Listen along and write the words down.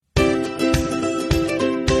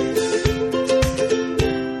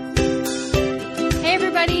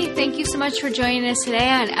much for joining us today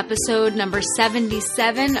on episode number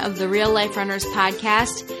 77 of the Real Life Runners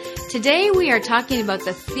podcast. Today we are talking about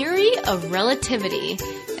the theory of relativity.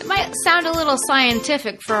 It might sound a little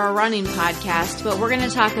scientific for a running podcast, but we're going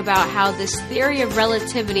to talk about how this theory of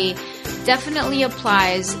relativity definitely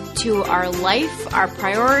applies to our life, our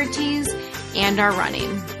priorities, and our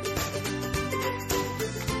running.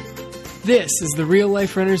 This is the Real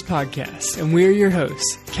Life Runners podcast, and we're your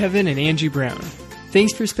hosts, Kevin and Angie Brown.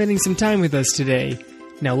 Thanks for spending some time with us today.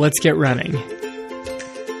 Now let's get running.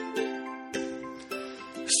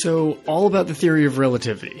 So, all about the theory of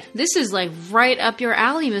relativity. This is like right up your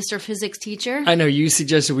alley, Mr. Physics teacher. I know, you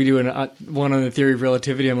suggested we do one on the theory of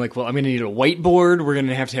relativity. I'm like, well, I'm going to need a whiteboard. We're going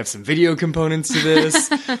to have some video components to this.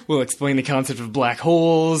 We'll explain the concept of black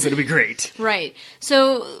holes. It'll be great. Right.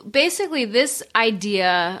 So, basically, this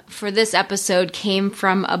idea for this episode came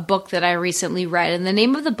from a book that I recently read. And the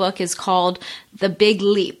name of the book is called The Big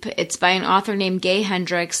Leap. It's by an author named Gay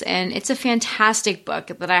Hendricks. And it's a fantastic book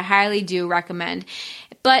that I highly do recommend.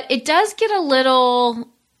 But it does get a little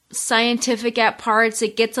scientific at parts.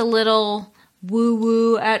 It gets a little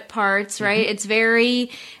woo-woo at parts, right? Mm-hmm. It's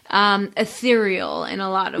very ethereal in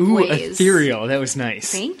a lot of ways. Ethereal. That was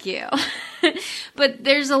nice. Thank you. But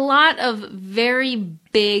there's a lot of very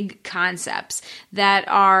big concepts that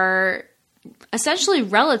are essentially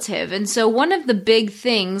relative. And so one of the big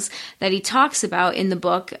things that he talks about in the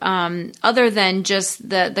book, other than just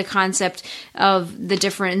the concept of the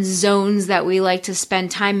different zones that we like to spend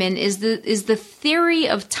time in, is the theory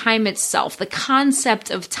of time itself, the concept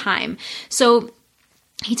of time. So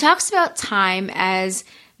he talks about time as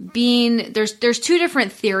being, there's two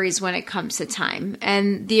different theories when it comes to time.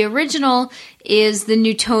 And the original is the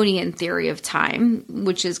Newtonian theory of time,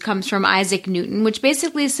 which comes from Isaac Newton, which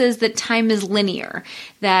basically says that time is linear,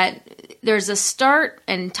 that there's a start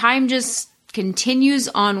and time just continues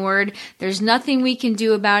onward. There's nothing we can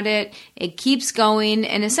do about it. It keeps going.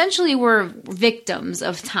 And essentially we're victims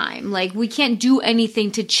of time. Like we can't do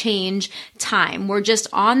anything to change time. We're just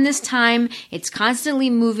on this time. It's constantly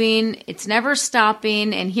moving. It's never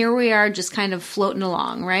stopping. And here we are just kind of floating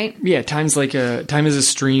along, right? Yeah. Time is a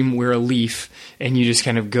stream. We're a leaf and you just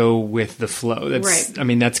kind of go with the flow. That's right. I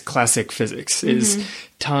mean, that's classic physics is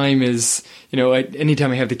time is,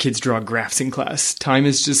 anytime I have the kids draw graphs in class, time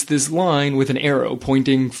is just this line with an arrow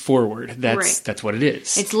pointing forward. That's what it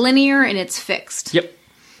is. It's linear and it's fixed. Yep.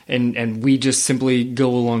 And we just simply go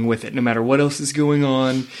along with it. No matter what else is going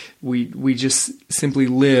on, we just simply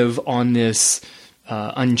live on this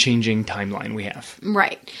unchanging timeline we have.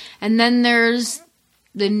 Right. And then there's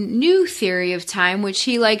the new theory of time, which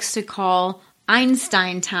he likes to call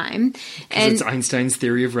Einstein time. And it's Einstein's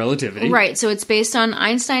theory of relativity. Right. So it's based on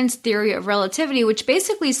Einstein's theory of relativity, which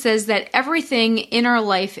basically says that everything in our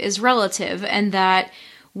life is relative and that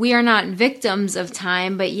we are not victims of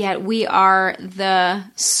time, but yet we are the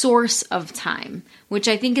source of time, which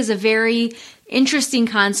I think is a very interesting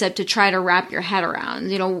concept to try to wrap your head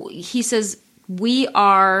around. He says we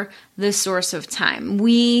are the source of time.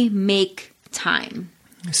 We make time.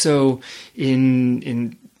 So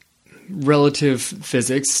in relative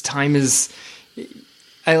physics, time is,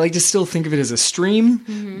 I like to still think of it as a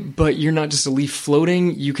stream, but you're not just a leaf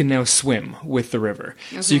floating. You can now swim with the river.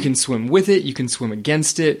 Okay. So you can swim with it, you can swim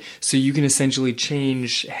against it, so you can essentially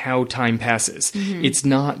change how time passes. It's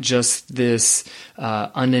not just this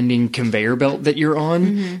unending conveyor belt that you're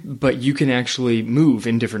on, but you can actually move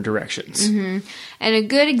in different directions. And a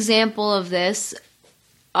good example of this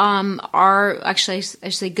are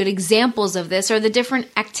actually good examples of this are the different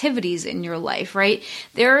activities in your life, right?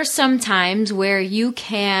 There are some times where you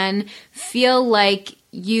can feel like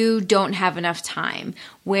you don't have enough time,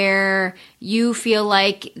 where you feel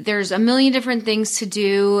like there's a million different things to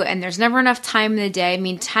do and there's never enough time in the day. I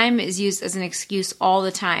mean, time is used as an excuse all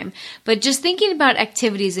the time. But just thinking about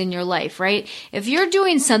activities in your life, right? If you're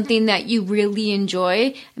doing something that you really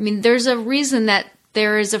enjoy, I mean, there's a reason that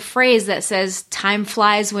there is a phrase that says time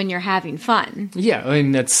flies when you're having fun. Yeah, I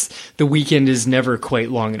mean, the weekend is never quite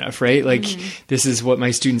long enough, right? Like, this is what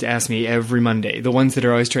my students ask me every Monday. The ones that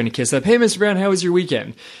are always trying to kiss up, hey, Mr. Brown, how was your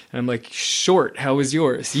weekend? And I'm like, short, how was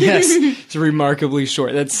yours? Yes, it's remarkably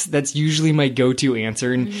short. That's usually my go-to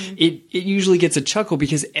answer, and it usually gets a chuckle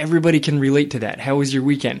because everybody can relate to that. How was your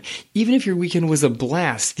weekend? Even if your weekend was a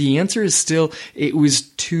blast, the answer is still, it was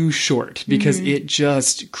too short because it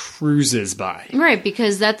just cruises by. Right.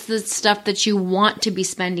 Because that's the stuff that you want to be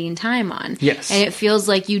spending time on. Yes. And it feels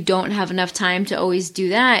like you don't have enough time to always do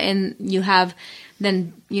that. And you have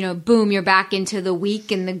then, boom, you're back into the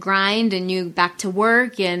week and the grind and you back to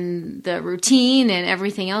work and the routine and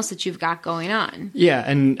everything else that you've got going on. Yeah.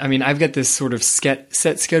 And I mean, I've got this sort of set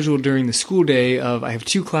schedule during the school day of I have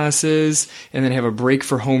 2 classes and then I have a break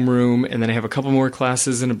for homeroom and then I have a couple more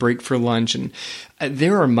classes and a break for lunch. And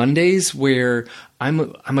there are Mondays where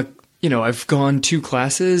I've gone 2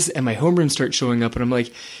 classes and my homeroom starts showing up and I'm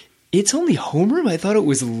like, it's only homeroom? I thought it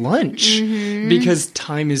was lunch because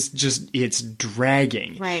time is it's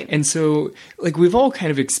dragging. Right. And so, we've all kind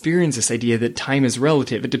of experienced this idea that time is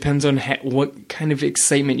relative. It depends on what kind of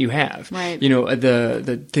excitement you have. Right.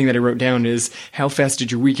 The thing that I wrote down is how fast did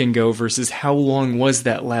your weekend go versus how long was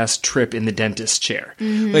that last trip in the dentist chair?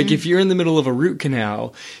 If you're in the middle of a root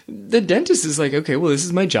canal, the dentist is like, okay, well, this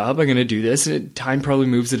is my job. I'm going to do this. And time probably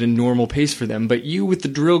moves at a normal pace for them. But you with the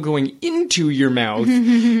drill going into your mouth,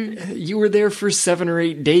 you were there for 7 or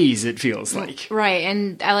 8 days, it feels like. Right.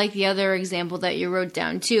 And I like the other example that you wrote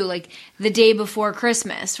down too, like the day before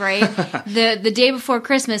Christmas, right? the day before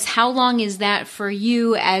Christmas, how long is that for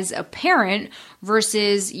you as a parent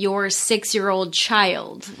versus your 6-year-old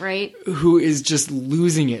child, right? Who is just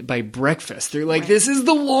losing it by breakfast. They're like, this is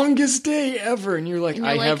the longest day ever. And you're like,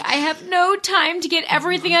 I have no time to get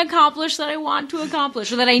everything accomplished that I want to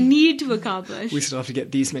accomplish or that I need to accomplish. We still have to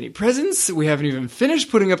get these many presents. We haven't even finished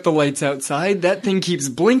putting up the lights outside. That thing keeps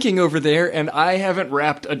blinking over there and I haven't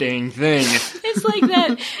wrapped a dang thing. It's like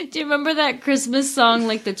that. Do you remember that Christmas song,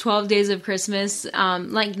 like the 12 Days of Christmas?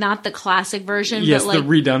 Not the classic version, yes, but the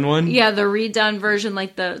redone one. Yeah, the redone version,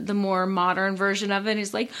 like the more modern version of it.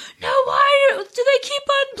 He's like, no, why do they keep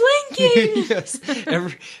on blinking? Yes.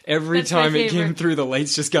 Every time it came through, the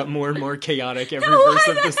lights just got more and more chaotic every verse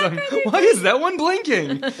of the song. Why is that one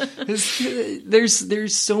blinking?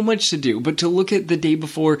 There's so much to do, but to look at the day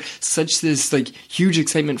before, such this huge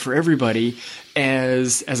excitement for everybody.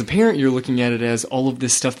 As a parent, you're looking at it as all of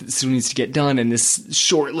this stuff that still needs to get done in this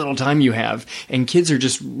short little time you have, and kids are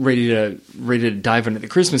just ready to dive under the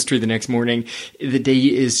Christmas tree the next morning. The day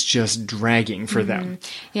is just dragging for them.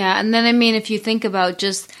 Yeah, and then if you think about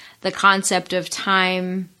just the concept of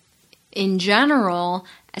time in general,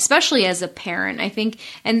 especially as a parent, I think,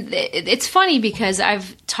 and it's funny because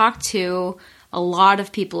I've talked to a lot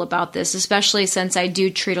of people about this, especially since I do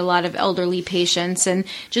treat a lot of elderly patients, and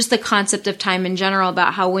just the concept of time in general,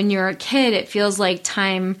 about how when you're a kid, it feels like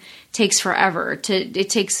time takes forever. It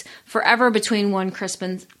takes forever between one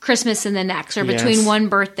Christmas and the next, or between one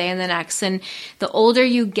birthday and the next. And the older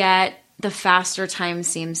you get, the faster time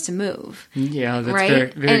seems to move. Yeah, that's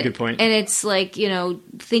right? very good point. And it's like,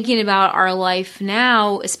 thinking about our life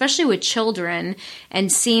now, especially with children, and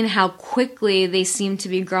seeing how quickly they seem to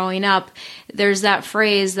be growing up. There's that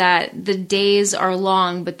phrase that the days are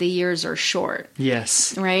long, but the years are short.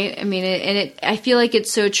 Yes. Right? I feel like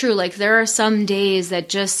it's so true. Like, there are some days that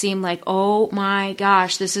just seem like, oh my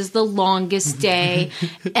gosh, this is the longest day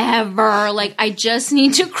ever. Like, I just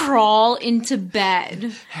need to crawl into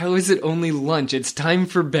bed. How is it only lunch? It's time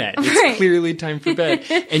for bed. It's clearly time for bed.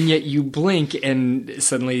 And yet you blink and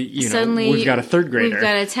suddenly, we've got a 3rd grader. We've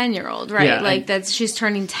got a 10-year-old, right? Yeah, she's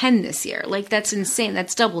turning 10 this year. Like, that's insane.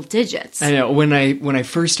 That's double digits. I know. When I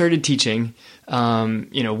first started teaching,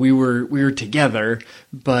 we were together,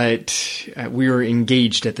 but we were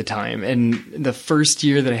engaged at the time. And the first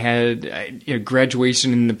year that I had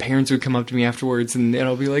graduation, and the parents would come up to me afterwards, and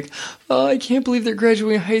I'll be like, "Oh, I can't believe they're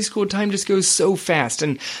graduating high school. Time just goes so fast."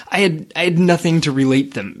 And I had nothing to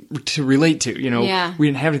relate to. Yeah. We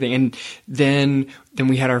didn't have anything. And then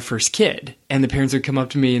we had our first kid, and the parents would come up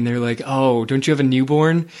to me, and they're like, "Oh, don't you have a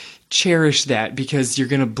newborn? Cherish that because you're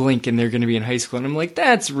going to blink and they're going to be in high school." And I'm like,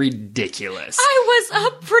 that's ridiculous. I was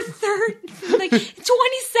up for 27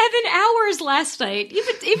 hours last night,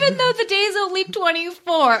 even though the day's only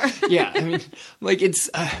 24. Yeah. It's,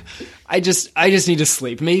 I just need to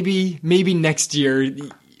sleep. Maybe next year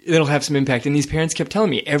it'll have some impact. And these parents kept telling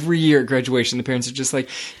me every year at graduation, the parents are just like,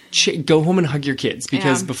 go home and hug your kids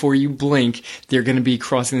because before you blink, they're going to be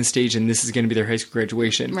crossing the stage and this is going to be their high school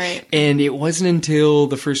graduation. Right. And it wasn't until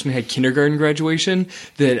the first one had kindergarten graduation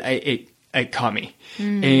that it caught me.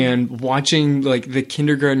 And watching the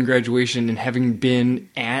kindergarten graduation and having been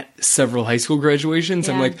at several high school graduations,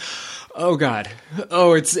 I'm like, oh God,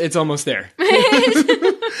 it's almost there.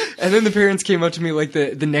 And then the parents came up to me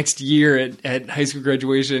the next year at high school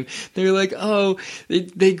graduation. They were like, oh,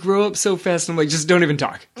 they grow up so fast. I'm like, just don't even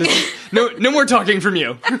talk. No more talking from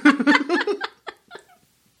you.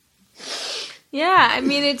 Yeah,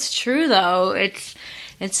 it's true though.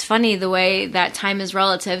 It's funny the way that time is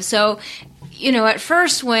relative. So at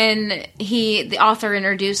first when the author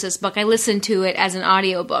introduced this book, I listened to it as an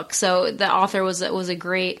audiobook. So the author was a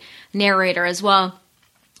great narrator as well.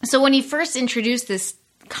 So when he first introduced this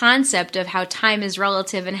concept of how time is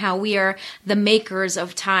relative and how we are the makers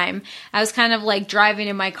of time, I was kind of like driving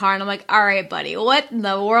in my car and I'm like, all right, buddy, what in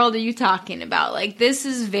the world are you talking about? Like, this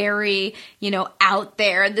is very, out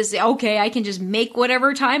there. Okay, I can just make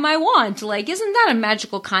whatever time I want. Like, isn't that a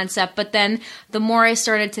magical concept? But then the more I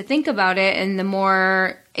started to think about it and the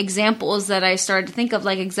more examples that I started to think of,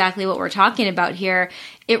 like exactly what we're talking about here,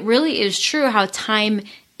 it really is true how time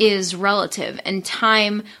is relative, and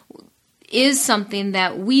time is something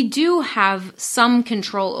that we do have some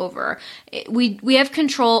control over. We have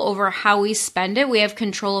control over how we spend it. We have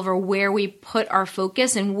control over where we put our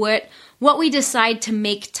focus and what we decide to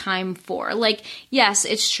make time for. Like, yes,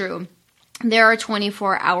 it's true. There are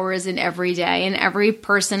 24 hours in every day, and every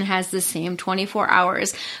person has the same 24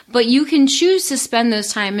 hours. But you can choose to spend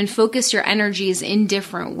those time and focus your energies in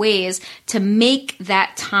different ways to make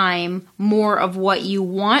that time more of what you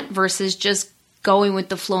want versus just going with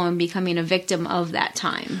the flow and becoming a victim of that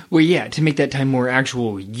time. Well, yeah, to make that time more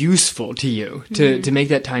actual useful to you, to make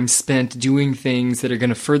that time spent doing things that are going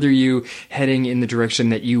to further you heading in the direction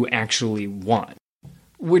that you actually want.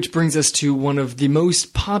 Which brings us to one of the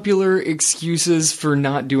most popular excuses for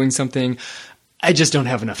not doing something. I just don't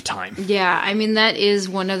have enough time. Yeah, I mean, that is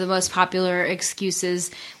one of the most popular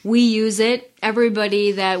excuses. We use it.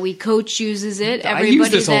 Everybody that we coach uses it. I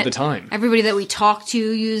use this all the time. Everybody that we talk to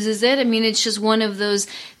uses it. I mean, it's just one of those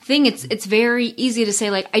things. It's very easy to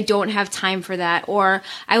say, like, I don't have time for that, or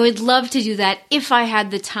I would love to do that if I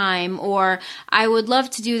had the time, or I would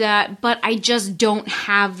love to do that, but I just don't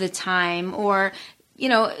have the time, or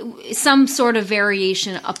some sort of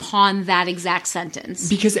variation upon that exact sentence.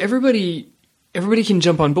 Because everybody can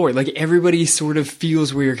jump on board. Like, everybody sort of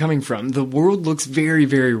feels where you're coming from. The world looks very,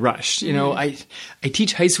 very rushed. I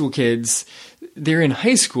teach high school kids. They're in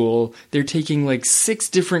high school. They're taking like 6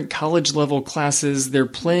 different college level classes. They're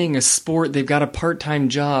playing a sport. They've got a part-time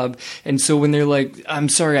job. And so when they're like, I'm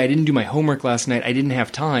sorry, I didn't do my homework last night, I didn't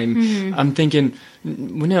have time. I'm thinking,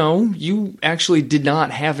 no, you actually did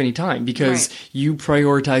not have any time because you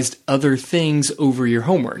prioritized other things over your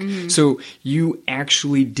homework. So you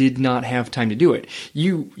actually did not have time to do it.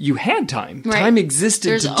 You had time. Right. Time existed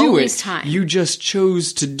There's to do always it. Time. You just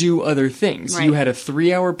chose to do other things. Right. You had a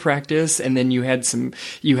 3-hour practice, and then you had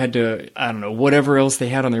to, I don't know, whatever else they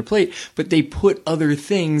had on their plate, but they put other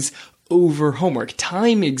things over homework.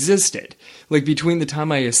 Time existed. Like, between the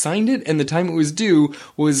time I assigned it and the time it was due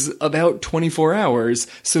was about 24 hours.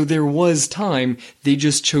 So there was time. They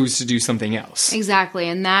just chose to do something else. Exactly.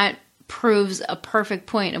 And that proves a perfect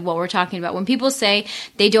point of what we're talking about. When people say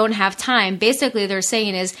they don't have time, basically they're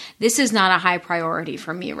saying is, this is not a high priority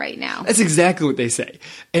for me right now. That's exactly what they say.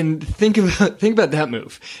 And think about that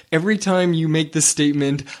move. Every time you make the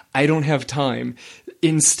statement, I don't have time,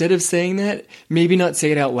 instead of saying that, maybe not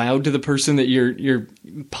say it out loud to the person that you're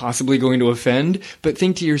possibly going to offend, but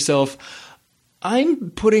think to yourself, I'm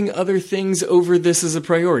putting other things over this as a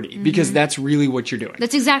priority, because that's really what you're doing.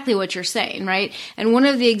 That's exactly what you're saying, right? And one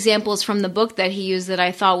of the examples from the book that he used that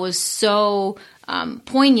I thought was so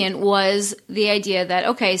poignant was the idea that,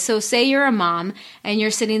 okay, so say you're a mom and you're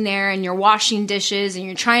sitting there and you're washing dishes and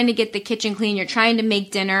you're trying to get the kitchen clean, you're trying to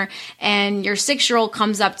make dinner, and your 6-year-old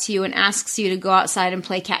comes up to you and asks you to go outside and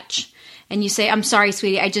play catch. And you say, I'm sorry,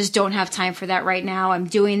 sweetie, I just don't have time for that right now. I'm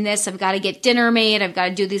doing this. I've got to get dinner made. I've got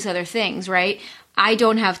to do these other things, right? I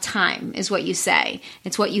don't have time is what you say.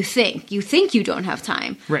 It's what you think. You think you don't have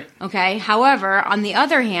time. Right. Okay. However, on the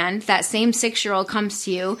other hand, that same 6-year-old comes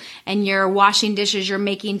to you and you're washing dishes, you're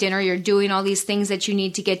making dinner, you're doing all these things that you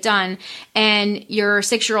need to get done. And your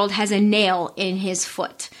 6-year-old has a nail in his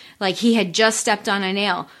foot. Like, he had just stepped on a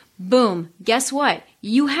nail. Boom. Guess what?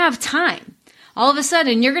 You have time. All of a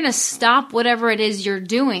sudden, you're going to stop whatever it is you're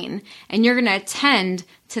doing and you're going to attend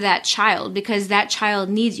to that child because that child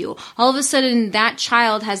needs you. All of a sudden, that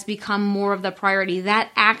child has become more of the priority. That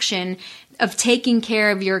action of taking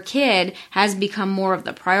care of your kid has become more of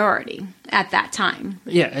the priority at that time.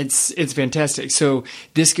 Yeah, it's fantastic. So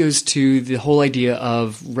this goes to the whole idea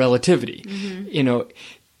of relativity. You know,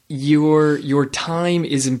 your time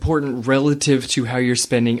is important relative to how you're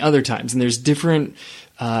spending other times. And there's different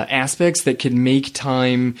aspects that can make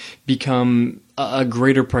time become a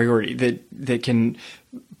greater priority, that can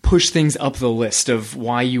push things up the list of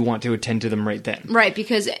why you want to attend to them right then. Right,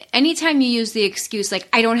 because anytime you use the excuse, like,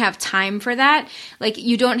 I don't have time for that, like,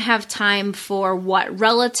 you don't have time for what?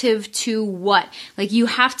 Relative to what? Like, you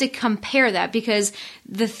have to compare that, because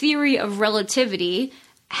the theory of relativity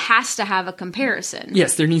has to have a comparison.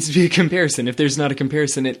 Yes, there needs to be a comparison. If there's not a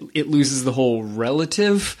comparison, it loses the whole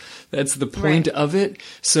relative. That's the point of it.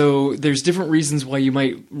 So there's different reasons why you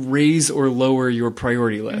might raise or lower your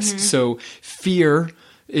priority list. So fear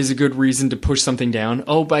is a good reason to push something down.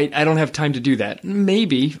 Oh, but I don't have time to do that.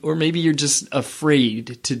 Maybe. Or maybe you're just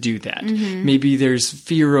afraid to do that. Maybe there's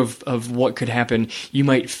fear of what could happen. You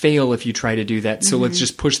might fail if you try to do that. So let's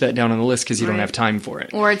just push that down on the list because you don't have time for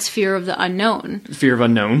it. Or it's fear of the unknown. Fear of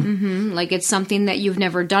unknown. Like it's something that you've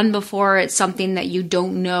never done before. It's something that you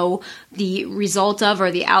don't know the result of or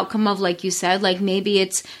the outcome of, like you said. Like maybe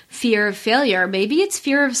it's fear of failure. Maybe it's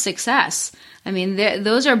fear of success. I mean,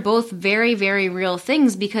 those are both very, very real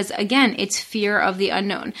things because, again, it's fear of the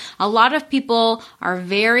unknown. A lot of people are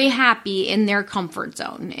very happy in their comfort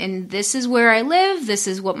zone. And this is where I live. This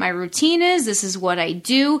is what my routine is. This is what I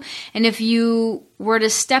do. And if you were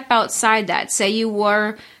to step outside that, say you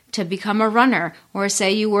were to become a runner, or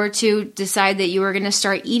say you were to decide that you were going to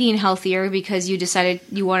start eating healthier because you decided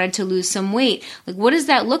you wanted to lose some weight. Like, what does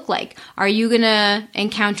that look like? Are you going to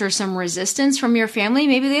encounter some resistance from your family?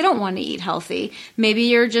 Maybe they don't want to eat healthy. Maybe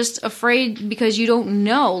you're just afraid because you don't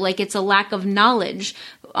know. Like, it's a lack of knowledge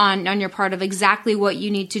on your part of exactly what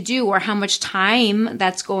you need to do or how much time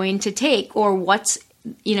that's going to take or what's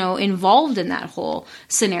involved in that whole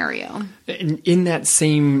scenario. In that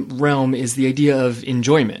same realm is the idea of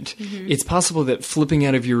enjoyment. It's possible that flipping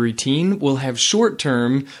out of your routine will have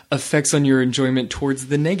short-term effects on your enjoyment towards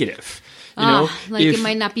the negative. It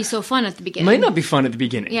might not be so fun at the beginning. It might not be fun at the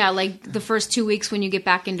beginning. Yeah, like the first 2 weeks when you get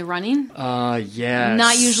back into running. Yes.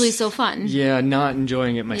 Not usually so fun. Yeah, not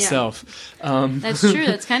enjoying it myself. Yeah. That's true.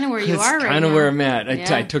 That's kind of where you are right now. That's kind of where I'm at.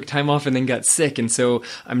 I took time off and then got sick, and so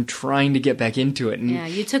I'm trying to get back into it. And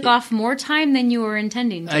you took off more time than you were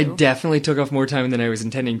intending to. I definitely took off more time than I was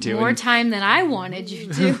intending to. More time than I wanted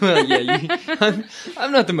you to. Well,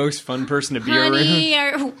 I'm not the most fun person to be around. Honey,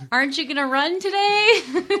 aren't you going to run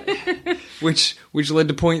today? Which led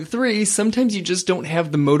to point 3. Sometimes you just don't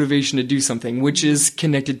have the motivation to do something, which is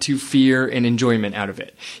connected to fear and enjoyment out of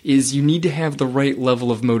it, is you need to have the right level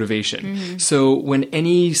of motivation. So when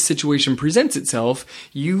any situation presents itself,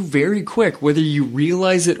 you very quick, whether you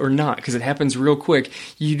realize it or not, because it happens real quick,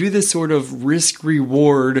 you do this sort of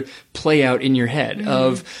risk-reward play out in your head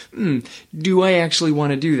of, do I actually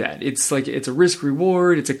want to do that? It's like, it's a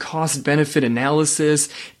risk-reward, it's a cost-benefit analysis,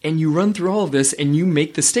 and you run through all of this and you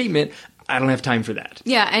make the statement, I don't have time for that.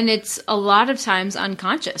 Yeah, and it's a lot of times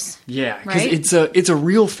unconscious. Yeah, because it's a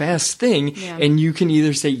real fast thing, and you can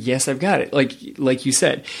either say, yes, I've got it. Like you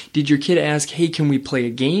said, did your kid ask, hey, can we play a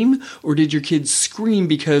game? Or did your kid scream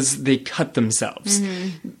because they cut themselves?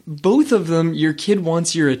 Both of them, your kid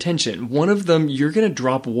wants your attention. One of them, you're going to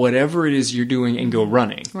drop whatever it is you're doing and go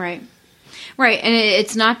running. Right. Right, and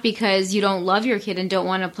it's not because you don't love your kid and don't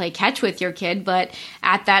want to play catch with your kid, but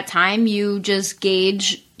at that time you just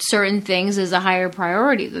gauge certain things as a higher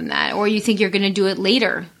priority than that, or you think you're going to do it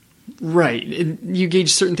later. Right. You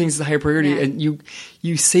gauge certain things as a higher priority, and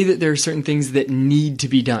you say that there are certain things that need to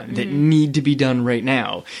be done, that need to be done right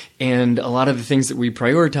now. And a lot of the things that we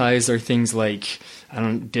prioritize are things like,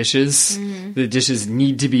 dishes. The dishes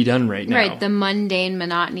need to be done right now. Right, the mundane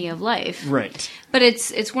monotony of life. Right. But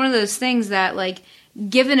it's one of those things that, like,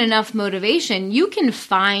 given enough motivation, you can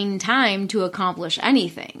find time to accomplish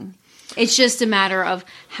anything. It's just a matter of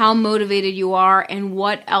how motivated you are and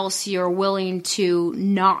what else you're willing to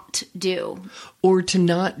not do. Or to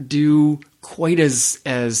not do quite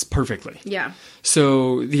as perfectly. Yeah.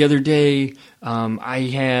 So the other day, I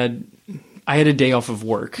had a day off of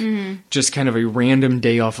work, just kind of a random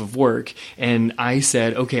day off of work, and I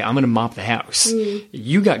said, okay, I'm going to mop the house.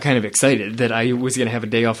 You got kind of excited that I was going to have a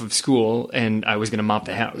day off of school and I was going to mop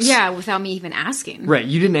the house. Yeah, without me even asking. Right,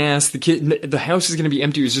 you didn't ask. The house is going to be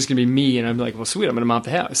empty. It was just going to be me, and I'm like, well, sweet, I'm going to mop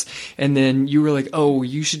the house. And then you were like, oh,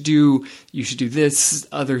 you should do this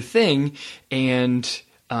other thing, and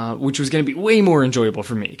which was going to be way more enjoyable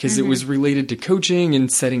for me because it was related to coaching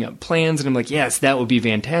and setting up plans. And I'm like, yes, that would be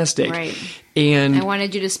fantastic. Right. And I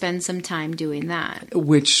wanted you to spend some time doing that.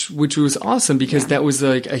 Which was awesome because that was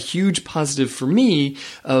like a huge positive for me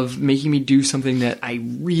of making me do something that I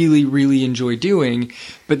really, really enjoy doing.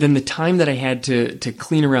 But then the time that I had to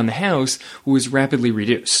clean around the house was rapidly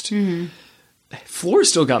reduced. Floor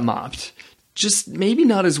still got mopped. Just maybe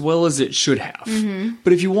not as well as it should have.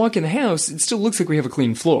 But if you walk in the house, it still looks like we have a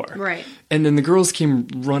clean floor. Right. And then the girls came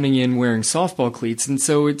running in wearing softball cleats, and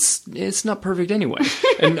so it's not perfect anyway.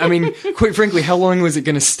 And I mean, quite frankly, how long was it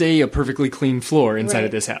going to stay a perfectly clean floor inside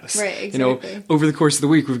of this house? Right, exactly. Over the course of the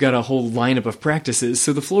week, we've got a whole lineup of practices,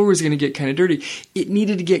 so the floor was going to get kind of dirty. It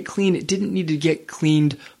needed to get clean. It didn't need to get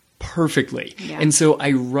cleaned perfectly. Yeah. And so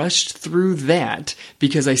I rushed through that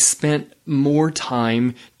because I spent more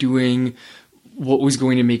time doing what was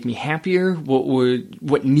going to make me happier,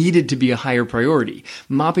 what needed to be a higher priority.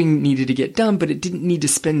 Mopping needed to get done, but it didn't need to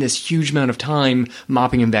spend this huge amount of time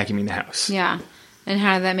mopping and vacuuming the house. Yeah. And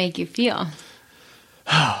how did that make you feel?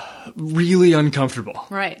 Really uncomfortable.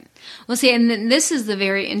 Right. Well, see, and this is the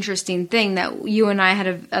very interesting thing that you and I had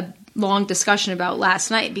a long discussion about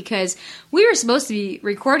last night, because we were supposed to be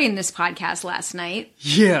recording this podcast last night.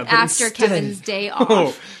 Yeah, but after instead, Kevin's day off.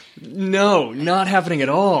 Oh, no, not happening at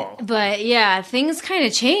all. But yeah, things kind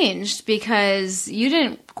of changed because you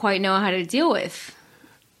didn't quite know how to deal with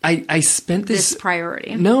I spent this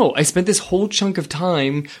priority. No, I spent this whole chunk of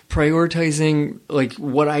time prioritizing like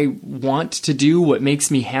what I want to do, what makes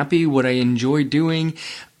me happy, what I enjoy doing.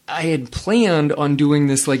 I had planned on doing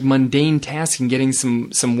this like mundane task and getting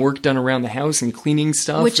some work done around the house and cleaning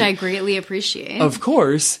stuff. Which I greatly appreciate. Of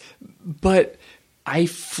course, but I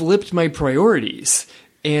flipped my priorities.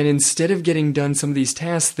 And instead of getting done some of these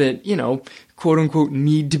tasks that, quote unquote,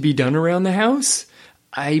 need to be done around the house,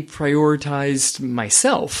 I prioritized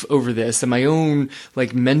myself over this and my own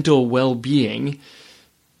like mental well-being.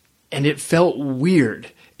 And it felt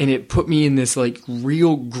weird. And it put me in this like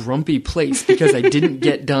real grumpy place because I didn't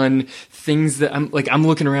get done things that I'm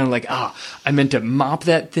looking around like, I meant to mop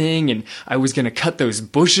that thing and I was going to cut those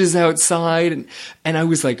bushes outside. And I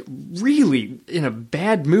was like really in a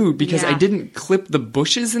bad mood because I didn't clip the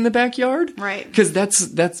bushes in the backyard. Right. Because that's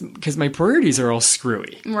because my priorities are all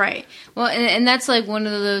screwy. Right. Well, and that's like one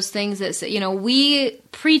of those things that, we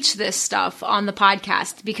preach this stuff on the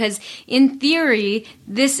podcast because in theory,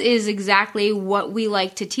 this is exactly what we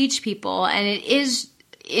like to teach people. And it is,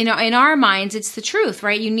 in our minds, it's the truth,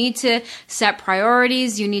 right? You need to set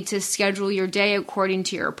priorities. You need to schedule your day according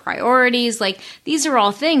to your priorities. Like, these are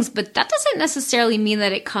all things, but that doesn't necessarily mean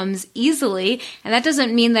that it comes easily. And that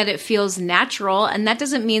doesn't mean that it feels natural. And that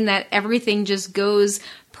doesn't mean that everything just goes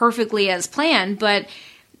perfectly as planned. But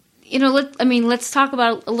let's talk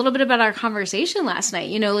about a little bit about our conversation last night.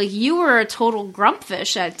 You were a total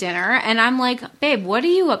grumpfish at dinner, and I'm like, babe, what are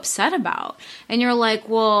you upset about? And you're like,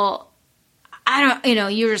 well, I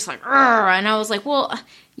don't, you're just like, "Arr," and I was like, well,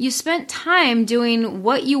 you spent time doing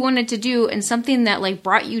what you wanted to do and something that like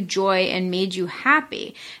brought you joy and made you happy.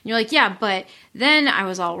 And you're like, yeah, but then I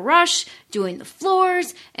was all rushed doing the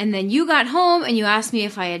floors, and then you got home and you asked me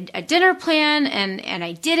if I had a dinner plan, and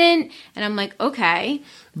I didn't. And I'm like, okay.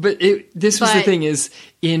 But this was the thing is,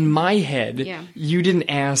 in my head, Yeah. you didn't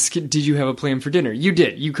ask, did you have a plan for dinner? You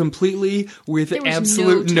did. You completely, with There was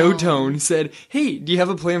absolute no no tone, said, hey, do you have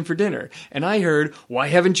a plan for dinner? And I heard, why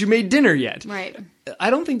haven't you made dinner yet? Right. I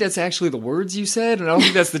don't think that's actually the words you said, and I don't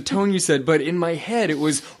think that's the tone you said, but in my head it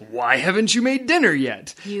was, why haven't you made dinner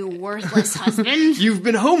yet? You worthless husband. You've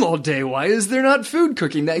been home all day. Why is there not food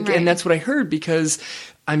cooking? Right. And that's what I heard because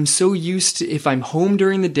I'm so used to, if I'm home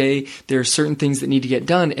during the day, there are certain things that need to get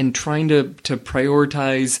done, and trying to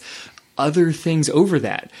prioritize other things over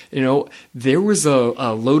that. There was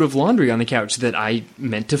a load of laundry on the couch that I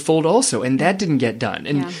meant to fold also, and that didn't get done.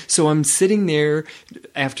 And so I'm sitting there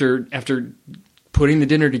after putting the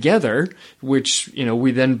dinner together, which,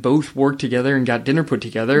 we then both worked together and got dinner put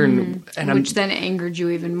together. And Which then angered you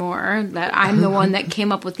even more, that I'm the one that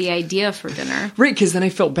came up with the idea for dinner. Right, because then I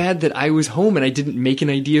felt bad that I was home and I didn't make an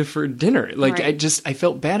idea for dinner. Like, Right. I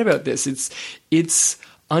felt bad about this. It's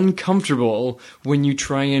uncomfortable when you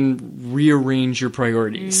try and rearrange your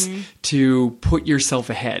priorities to put yourself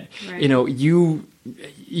ahead. Right.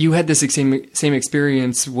 You had this same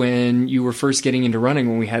experience when you were first getting into running,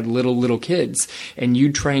 when we had little kids, and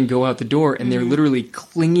you'd try and go out the door and they're literally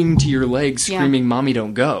clinging to your legs, screaming, Mommy,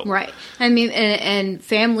 don't go. Right. I mean, and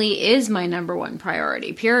family is my number one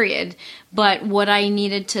priority, period. But what I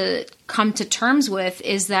needed to come to terms with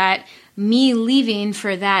is that me leaving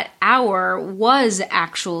for that hour was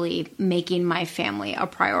actually making my family a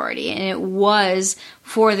priority, and it was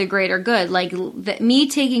for the greater good. Like, me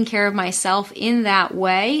taking care of myself in that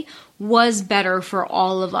way was better for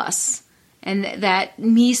all of us. And that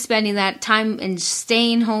me spending that time and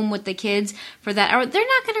staying home with the kids for that hour, they're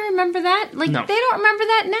not going to remember that. Like, No. They don't remember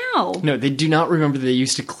that now. No, they do not remember that they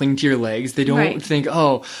used to cling to your legs. They don't Right. think,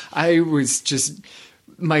 I was just...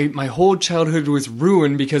 My whole childhood was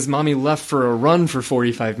ruined because Mommy left for a run for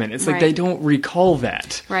 45 minutes. Like, Right. they don't recall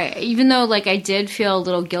that. Right. Even though, like, I did feel a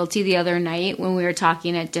little guilty the other night when we were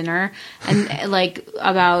talking at dinner and, like,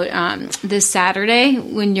 about this Saturday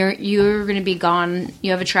when you're going to be gone.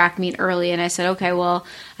 You have a track meet early. And I said, okay, well,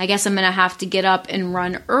 I guess I'm going to have to get up and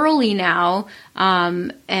run early now.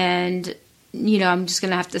 And I'm just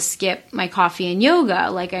going to have to skip my coffee and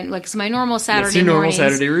yoga. It's my normal Saturday That's your normal mornings.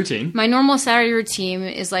 Saturday routine. My normal Saturday routine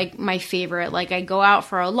is like my favorite. Like I go out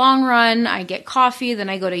for a long run, I get coffee, then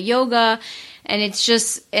I go to yoga. And it's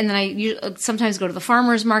just, and then I sometimes go to the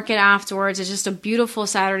farmer's market afterwards. It's just a beautiful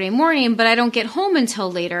Saturday morning, but I don't get home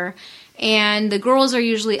until later. And the girls are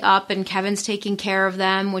usually up and Kevin's taking care of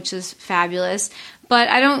them, which is fabulous. But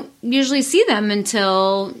I don't usually see them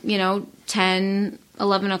until, 10,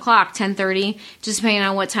 11 o'clock, 10:30, just depending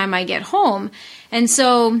on what time I get home. And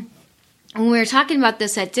so when we were talking about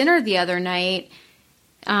this at dinner the other night,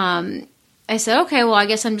 I said, okay, well, I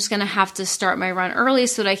guess I'm just going to have to start my run early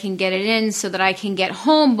so that I can get it in so that I can get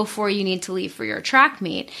home before you need to leave for your track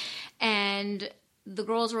meet. And the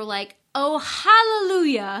girls were like, oh,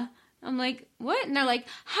 hallelujah. I'm like, what? And they're like,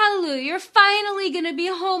 hallelujah, you're finally going to be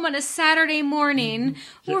home on a Saturday morning.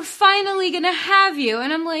 We're finally going to have you.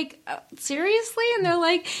 And I'm like, seriously? And they're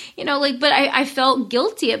like, but I felt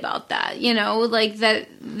guilty about that, that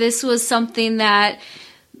this was something that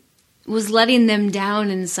was letting them down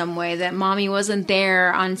in some way, that mommy wasn't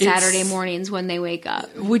there on Saturday mornings when they wake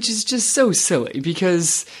up. Which is just so silly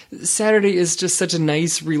because Saturday is just such a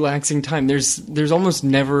nice, relaxing time. There's almost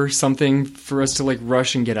never something for us to like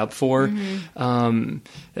rush and get up for. Mm-hmm.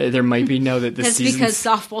 There might be now that the season. That's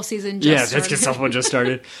because softball season just started. Yeah, that's because softball just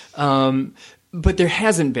started. But there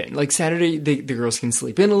hasn't been. Like Saturday, the girls can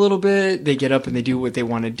sleep in a little bit. They get up and they do what they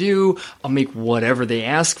want to do. I'll make whatever they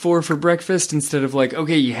ask for breakfast instead of like,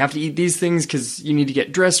 okay, you have to eat these things because you need to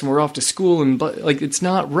get dressed and we're off to school. And like, it's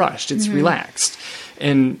not rushed. It's relaxed.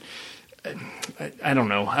 And I don't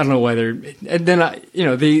know. I don't know why they're. And then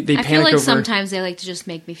they panic over. I feel like sometimes they like to just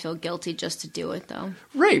make me feel guilty just to do it, though.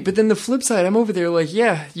 Right, but then the flip side, I'm over there like,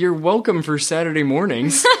 yeah, you're welcome for Saturday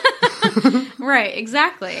mornings. Right,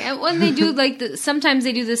 exactly. And when they do sometimes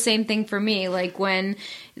they do the same thing for me. Like when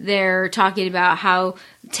they're talking about how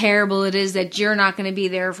terrible it is that you're not going to be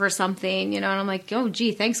there for something, and I'm like, oh,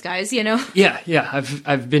 gee, thanks, guys, Yeah.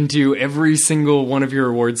 I've been to every single one of your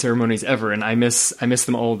award ceremonies ever, and I miss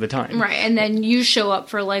them all the time. Right, and then you show up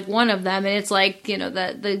for like one of them, and it's like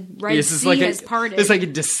the Red Sea has parted. It's like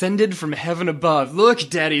it descended from heaven above. Look,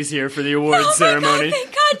 Daddy's here for the award ceremony. God,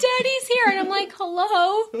 thank God, Daddy's here, and I'm like,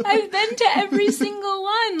 hello, I've been to every single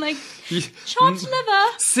one, like chopped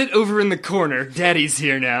liver. Sit over in the corner. Daddy's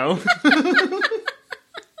here now.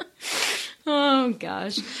 Oh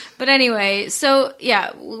gosh. But anyway, so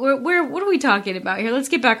yeah, we're what are we talking about here? Let's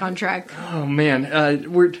get back on track. Oh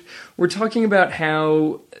man, we're talking about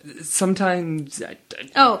how sometimes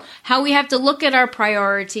how we have to look at our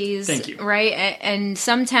priorities. Thank you. Right? And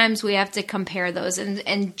sometimes we have to compare those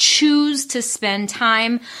and choose to spend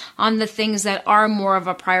time on the things that are more of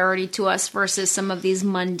a priority to us versus some of these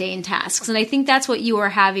mundane tasks. And I think that's what you were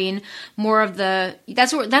having more of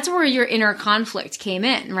that's where your inner conflict came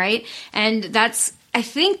in, right? And that's, I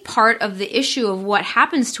think, part of the issue of what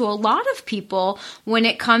happens to a lot of people when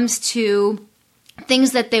it comes to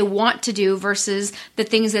things that they want to do versus the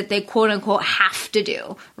things that they quote unquote have to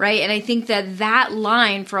do, right? And I think that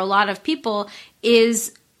line for a lot of people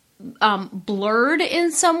is blurred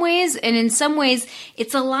in some ways, and in some ways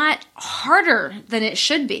it's a lot harder than it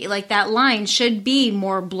should be. Like that line should be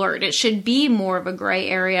more blurred. It should be more of a gray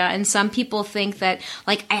area, and some people think that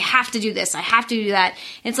like I have to do this, I have to do that.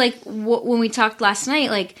 It's like when we talked last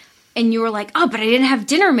night, like, and you were like, oh, but I didn't have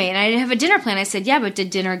dinner made. I didn't have a dinner plan. I said, yeah, but did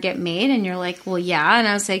dinner get made? And you're like, well, yeah. And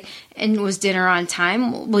I was like, and was dinner on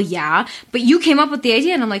time? Well, yeah. But you came up with the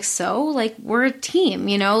idea. And I'm like, so? Like, we're a team,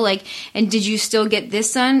 like, and did you still get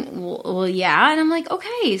this done? Well, yeah. And I'm like,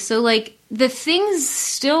 okay. So, like, the things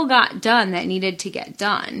still got done that needed to get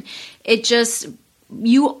done. It just,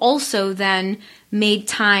 you also then made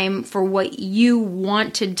time for what you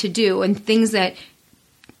wanted to do and things that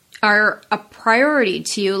are a priority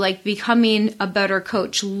to you, like becoming a better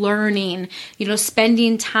coach, learning,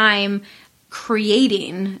 spending time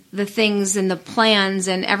creating the things and the plans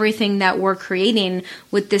and everything that we're creating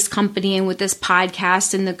with this company and with this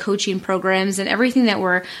podcast and the coaching programs and everything that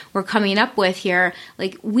we're coming up with here.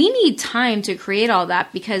 Like, we need time to create all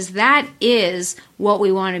that because that is what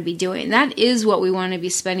we want to be doing. That is what we want to be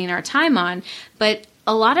spending our time on. But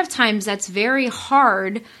a lot of times that's very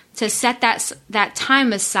hard to set that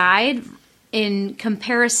time aside in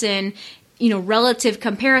comparison, relative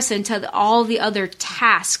comparison to all the other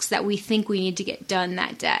tasks that we think we need to get done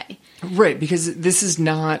that day. Right, because this is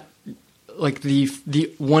not like the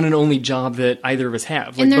one and only job that either of us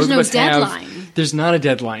have. Like, and there's both no of us deadline. there's not a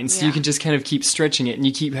deadline. So you can just kind of keep stretching it, and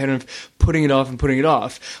you keep kind of putting it off and putting it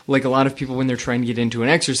off. Like a lot of people when they're trying to get into an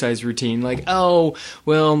exercise routine, like, oh,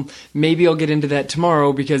 well, maybe I'll get into that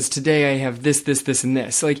tomorrow because today I have this, and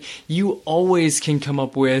this. Like, you always can come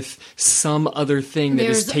up with some other thing that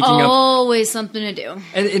is taking up... There's always something to do.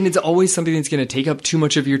 And it's always something that's going to take up too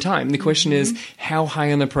much of your time. The question is, how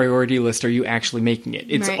high on the priority list are you actually making it?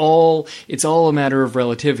 It's all a matter of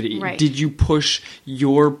relativity. Right. Did you push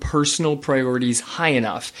your personal priorities high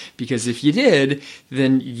enough? Because if you did,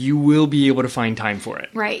 then you will be able to find time for it.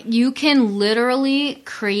 Right. You can literally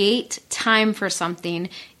create time for something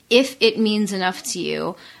if it means enough to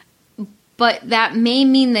you. But that may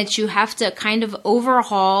mean that you have to kind of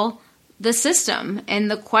overhaul the system. And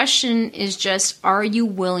the question is just, are you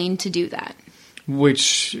willing to do that?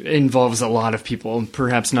 Which involves a lot of people,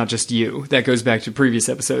 perhaps not just you. That goes back to previous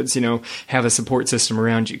episodes, have a support system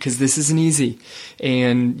around you, because this isn't easy.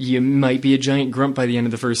 And you might be a giant grump by the end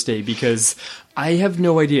of the first day, because I have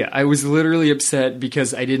no idea. I was literally upset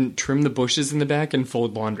because I didn't trim the bushes in the back and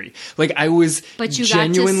fold laundry. Like, I was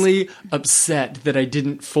genuinely upset that I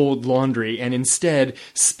didn't fold laundry and instead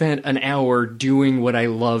spent an hour doing what I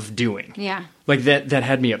love doing. Yeah. Like, that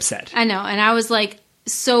had me upset. I know. And I was like,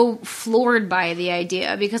 so floored by the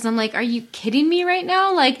idea, because I'm like, are you kidding me right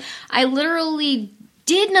now? Like, I literally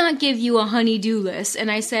did not give you a honey-do list, and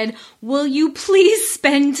I said, will you please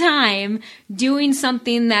spend time doing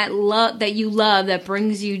something that you love, that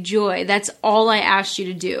brings you joy? That's all I asked you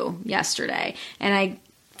to do yesterday. And I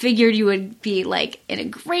figured you would be like in a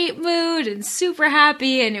great mood and super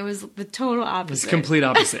happy, and it was the total opposite. It's the complete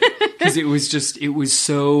opposite. Because it was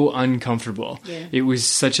so uncomfortable. Yeah. It was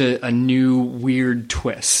such a new, weird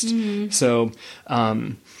twist. Mm-hmm. So,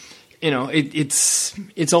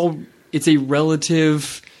 it's a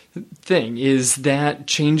relative thing. Is that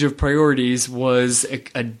change of priorities was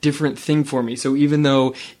a different thing for me. So even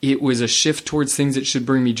though it was a shift towards things that should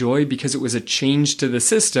bring me joy, because it was a change to the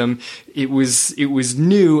system, it was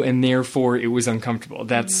new, and therefore it was uncomfortable.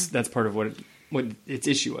 That's part of what its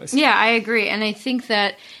issue was. Yeah, I agree. And I think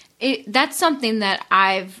that that's something that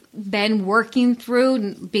I've been working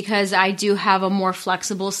through, because I do have a more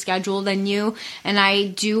flexible schedule than you, and I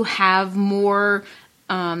do have more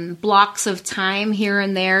blocks of time here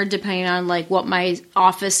and there, depending on like what my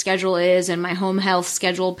office schedule is and my home health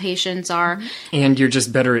schedule patients are. And you're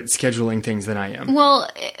just better at scheduling things than I am. Well,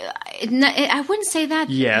 I wouldn't say that.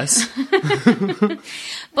 Yes.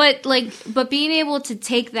 But being able to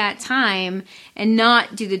take that time and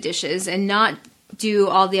not do the dishes and not do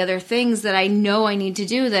all the other things that I know I need to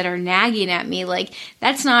do that are nagging at me, like,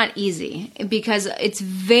 that's not easy, because it's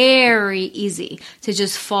very easy to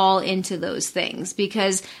just fall into those things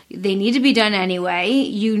because they need to be done anyway.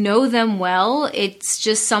 You know them well. It's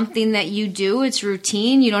just something that you do. It's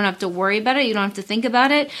routine. You don't have to worry about it. You don't have to think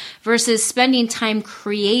about it, versus spending time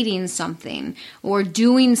creating something or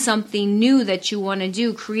doing something new that you want to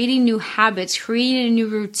do, creating new habits, creating a new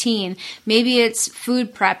routine. Maybe it's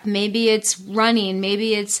food prep. Maybe it's running.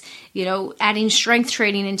 Maybe it's, adding strength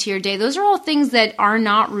training into your day. Those are all things that are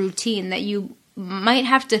not routine that you might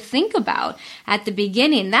have to think about at the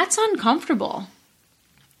beginning. That's uncomfortable.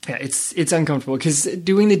 Yeah, it's uncomfortable because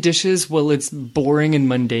doing the dishes, well, it's boring and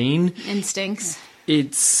mundane. And stinks.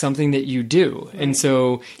 It's something that you do. Right. And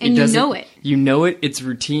so and you know it. You know it. It's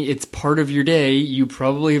routine. It's part of your day. You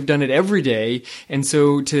probably have done it every day. And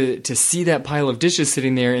so to see that pile of dishes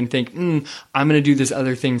sitting there and think, I'm going to do this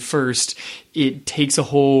other thing first, it takes a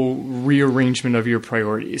whole rearrangement of your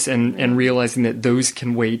priorities and realizing that those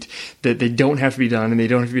can wait, that they don't have to be done, and they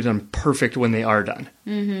don't have to be done perfect when they are done.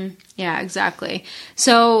 Mm-hmm. Yeah, exactly.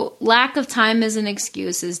 So lack of time as an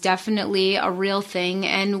excuse is definitely a real thing.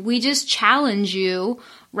 And we just challenge you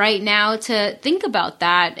right now to think about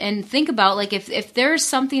that and think about, like, if there's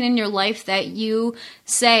something in your life that you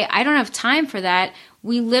say, I don't have time for that,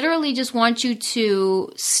 we literally just want you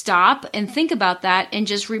to stop and think about that and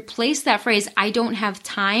just replace that phrase, I don't have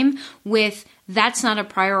time, with that's not a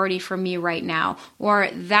priority for me right now, or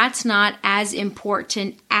that's not as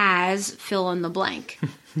important as fill in the blank.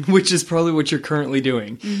 Which is probably what you're currently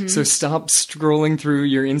doing. Mm-hmm. So stop scrolling through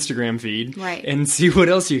your Instagram feed and see what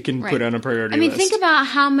else you can put on a priority list. Think about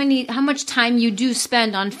how much time you do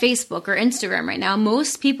spend on Facebook or Instagram right now.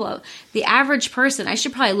 Most people, the average person, I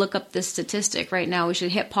should probably look up this statistic right now. We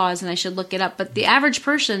should hit pause and I should look it up. But the average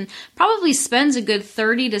person probably spends a good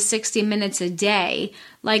 30 to 60 minutes a day,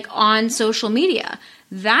 like, on social media.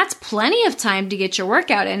 That's plenty of time to get your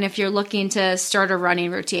workout in if you're looking to start a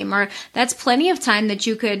running routine, or that's plenty of time that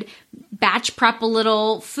you could batch prep a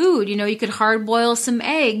little food. You know, you could hard boil some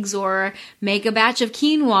eggs or make a batch of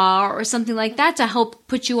quinoa or something like that to help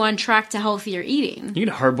put you on track to healthier eating. You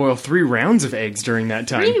could hard boil 3 rounds of eggs during that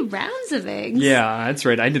time. 3 rounds of eggs? Yeah, that's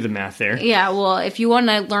right. I did the math there. Yeah, well, if you want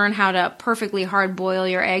to learn how to perfectly hard boil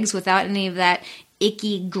your eggs without any of that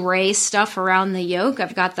icky gray stuff around the yolk,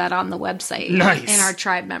 I've got that on the website. Nice. In our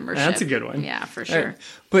tribe membership. That's a good one. Yeah, for sure. Right.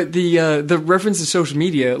 But the reference to social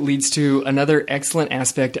media leads to another excellent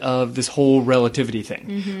aspect of this whole relativity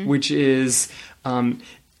thing, which is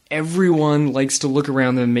everyone likes to look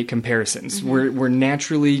around them and make comparisons. We're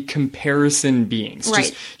naturally comparison beings. Right.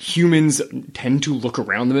 Just humans tend to look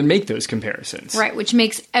around them and make those comparisons. Right, which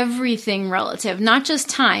makes everything relative, not just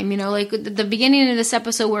time. You know, like at the beginning of this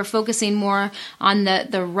episode, we're focusing more on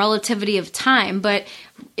the relativity of time. But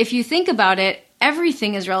if you think about it,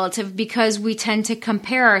 everything is relative because we tend to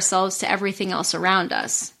compare ourselves to everything else around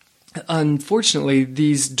us. Unfortunately,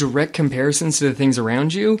 these direct comparisons to the things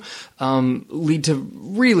around you lead to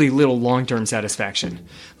really little long-term satisfaction.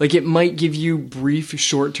 Like, it might give you brief,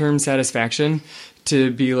 short-term satisfaction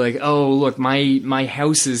to be like, oh, look, my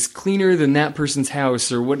house is cleaner than that person's house,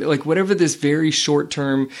 or whatever this very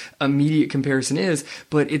short-term, immediate comparison is,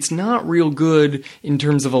 but it's not real good in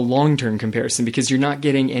terms of a long-term comparison because you're not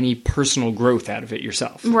getting any personal growth out of it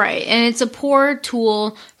yourself. Right, and it's a poor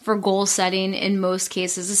tool for goal setting in most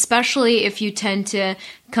cases, especially if you tend to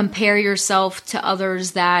compare yourself to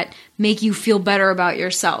others that make you feel better about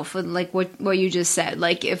yourself. And like what you just said,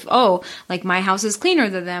 like if, like my house is cleaner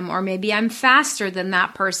than them, or maybe I'm faster than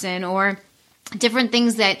that person, or different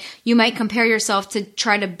things that you might compare yourself to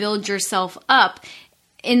try to build yourself up.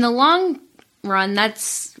 In the long run,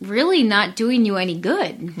 that's really not doing you any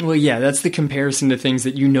good. Well, yeah, that's the comparison to things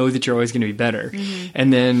that you know that you're always going to be better.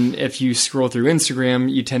 And then if you scroll through Instagram,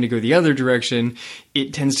 you tend to go the other direction.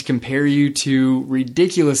 It tends to compare you to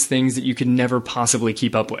ridiculous things that you could never possibly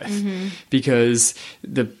keep up with. Because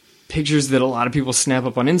the pictures that a lot of people snap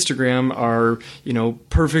up on Instagram are, you know,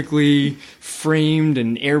 perfectly framed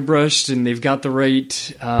and airbrushed, and they've got the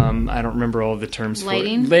right, I don't remember all the terms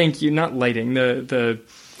lighting? for it. Thank you. Not lighting, the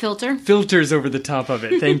filters over the top of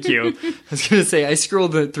it. Thank you. I was going to say, I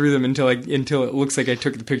scrolled through them until it looks like I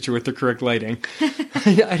took the picture with the correct lighting.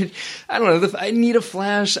 I don't know. I need a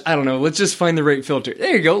flash. I don't know. Let's just find the right filter.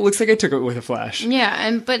 There you go. It looks like I took it with a flash.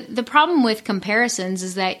 Yeah, but the problem with comparisons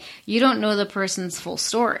is that you don't know the person's full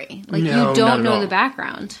story. Like, No, you don't not at know all. the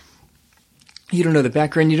background. You don't know the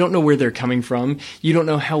background. You don't know where they're coming from. You don't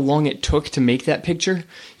know how long it took to make that picture.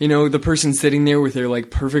 You know, the person sitting there with their like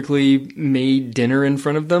perfectly made dinner in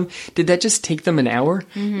front of them. Did that just take them an hour?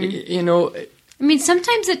 You know, I mean,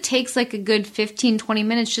 sometimes it takes like a good 15, 20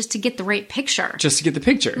 minutes just to get the right picture. just to get the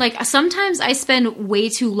picture. Like, sometimes I spend way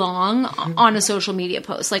too long on a social media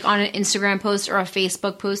post, like on an Instagram post or a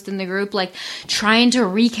Facebook post in the group, like trying to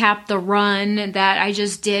recap the run that I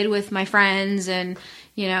just did with my friends and,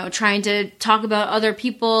 you know, trying to talk about other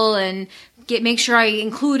people and make sure I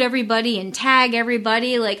include everybody and tag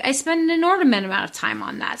everybody. Like, I spend an inordinate amount of time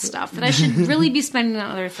on that stuff that I should really be spending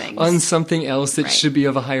on other things. on something else that Right. should be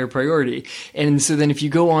of a higher priority. And so then if you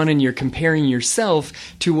go on and you're comparing yourself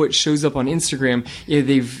to what shows up on Instagram,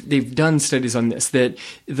 they've done studies on this, that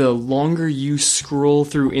the longer you scroll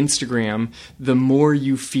through Instagram, the more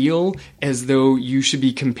you feel as though you should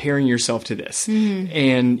be comparing yourself to this.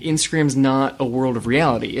 And Instagram's not a world of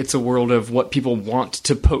reality. It's a world of what people want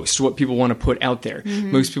to post, what people want to put out there.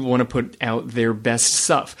 Most people want to put out their best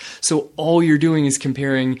stuff. So all you're doing is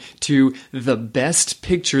comparing to the best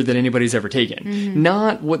picture that anybody's ever taken.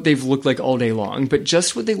 Not what they've looked like all day long, but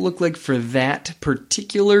just what they look like for that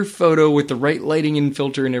particular photo with the right lighting and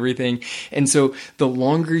filter and everything. And so the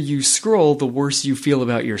longer you scroll, the worse you feel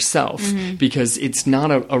about yourself because it's not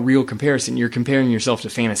a real comparison. You're comparing yourself to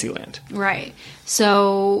Fantasyland. Right.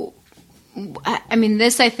 So, I mean,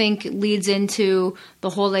 this, I think, leads into the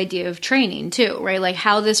whole idea of training, too, right? Like,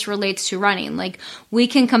 how this relates to running. Like, we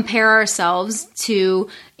can compare ourselves to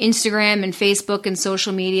Instagram and Facebook and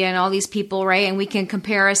social media and all these people, right? And we can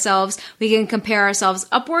compare ourselves. We can compare ourselves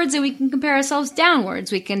upwards and we can compare ourselves downwards.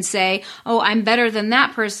 We can say, oh, I'm better than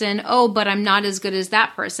that person. Oh, but I'm not as good as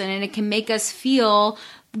that person. And it can make us feel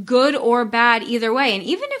good or bad either way. And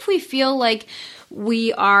even if we feel like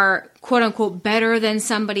we are quote unquote better than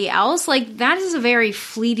somebody else, like that is a very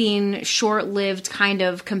fleeting, short-lived kind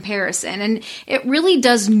of comparison. And it really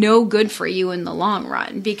does no good for you in the long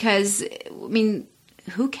run because, I mean,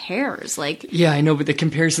 who cares? Like, yeah, I know, but the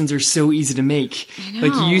comparisons are so easy to make.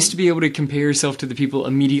 Like, you used to be able to compare yourself to the people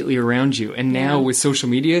immediately around you, and now with social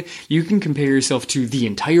media, you can compare yourself to the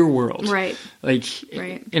entire world. Right. Like,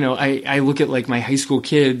 Right. you know, I look at like my high school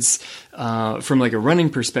kids from like a running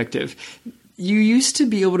perspective. You used to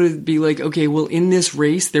be able to be like, okay, well, in this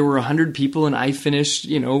race, there were 100 people and I finished,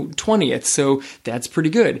 20th. So that's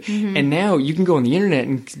pretty good. And now you can go on the internet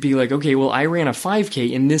and be like, okay, well, I ran a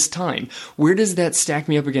 5K in this time. Where does that stack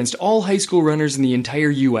me up against all high school runners in the entire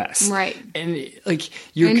U.S.? Right. And like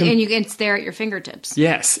it's there at your fingertips.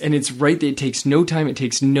 Yes. And it's right that it takes no time. It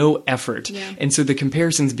takes no effort. Yeah. And so the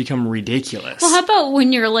comparisons become ridiculous. Well, how about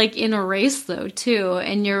when you're like in a race though, too,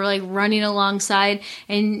 and you're like running alongside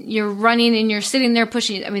and you're running and you're sitting there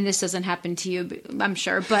pushing, I mean, this doesn't happen to you, I'm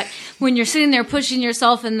sure, but when you're sitting there pushing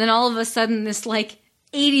yourself and then all of a sudden this like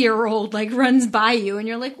 80-year-old like runs by you and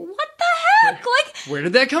you're like, what the heck? Like, where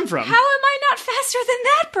did that come from? How am I not faster than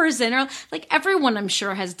that person? Or like everyone I'm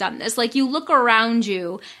sure has done this. Like you look around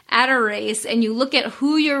you at a race and you look at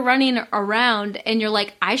who you're running around and you're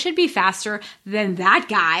like, I should be faster than that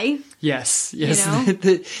guy. Yes.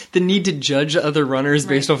 The need to judge other runners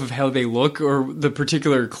based off of how they look or the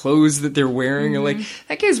particular clothes that they're wearing. Or like,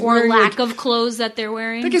 that guy's wearing... Or lack of clothes that they're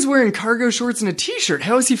wearing. That guy's wearing cargo shorts and a t-shirt.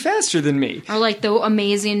 How is he faster than me? Or like the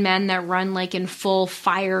amazing men that run like in full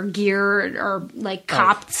fire gear or like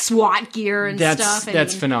cop SWAT gear and stuff.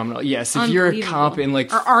 That's phenomenal. Yes. If you're a cop in like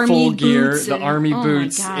full gear, the army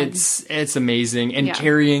boots, it's amazing. And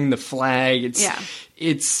carrying the flag,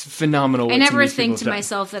 it's phenomenal. I never think to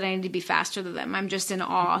myself that I need to be faster than them. I'm just in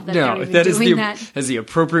awe that they're even doing that. That's the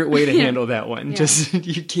appropriate way to handle that one. Yeah. Just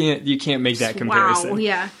you can't make that comparison. Wow,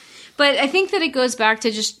 yeah. But I think that it goes back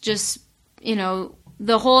to just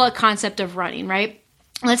the whole concept of running, right?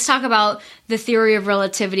 Let's talk about the theory of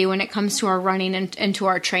relativity when it comes to our running and to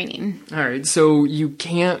our training. All right. So you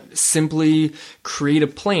can't simply create a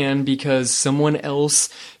plan because someone else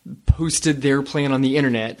posted their plan on the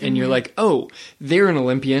internet and you're like, oh, they're an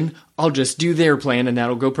Olympian. I'll just do their plan and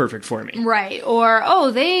that'll go perfect for me. Right. Or,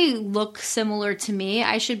 oh, they look similar to me.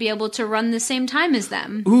 I should be able to run the same time as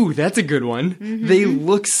them. Ooh, that's a good one. They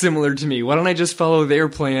look similar to me. Why don't I just follow their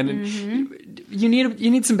plan? And you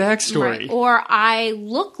need some backstory. Right. Or I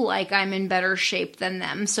look like I'm in better shape than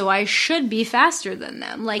them, so I should be faster than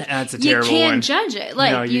them. Like, that's a terrible one. You can't judge it.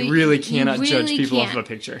 Like, no, you really cannot judge people off of a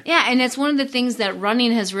picture. Yeah, and it's one of the things that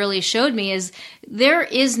running has really showed me is there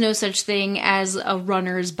is no such thing as a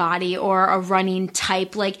runner's body or a running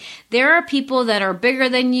type. Like, there are people that are bigger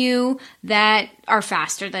than you that are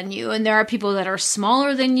faster than you, and there are people that are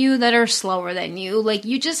smaller than you that are slower than you. Like,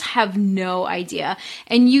 you just have no idea,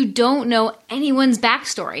 and you don't know anyone's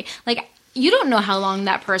backstory. Like, you don't know how long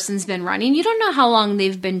that person's been running. You don't know how long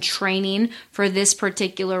they've been training for this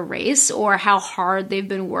particular race or how hard they've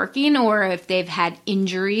been working or if they've had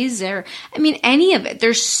injuries or, any of it.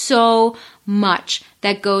 There's so much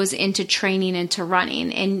that goes into training and to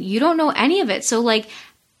running, and you don't know any of it. So, like,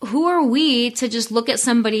 who are we to just look at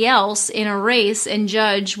somebody else in a race and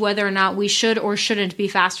judge whether or not we should or shouldn't be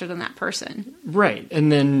faster than that person? Right.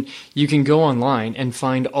 And then you can go online and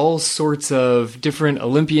find all sorts of different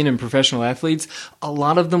Olympian and professional athletes. A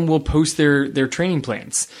lot of them will post their training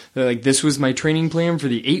plans. They're like, this was my training plan for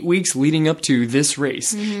the 8 weeks leading up to this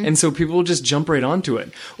race. And so people will just jump right onto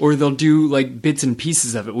it. Or they'll do like bits and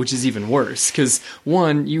pieces of it, which is even worse. Because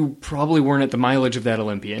one, you probably weren't at the mileage of that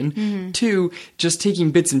Olympian. Two, just taking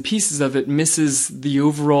bits and pieces of it misses the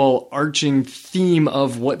overall arching theme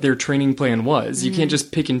of what their training plan was. You can't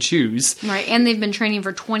just pick and choose. Right, and they've been training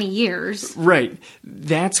for 20 years. Right.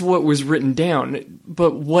 That's what was written down,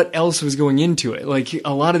 but what else was going into it? Like,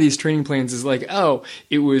 a lot of these training plans is like, oh,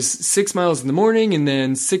 it was 6 miles in the morning and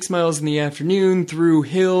then 6 miles in the afternoon through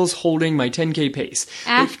hills holding my 10K pace.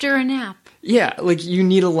 After a nap. Yeah, like, you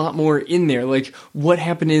need a lot more in there. Like, what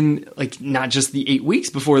happened in, like, not just the 8 weeks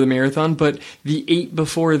before the marathon, but the 8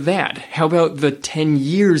 before that? How about the 10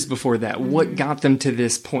 years before that? What got them to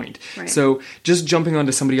this point? Right. So, just jumping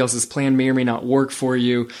onto somebody else's plan may or may not work for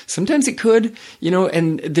you. Sometimes it could,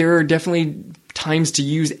 and there are definitely times to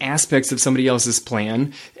use aspects of somebody else's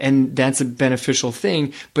plan, and that's a beneficial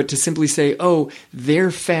thing. But to simply say, oh, they're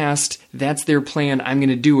fast, that's their plan, I'm going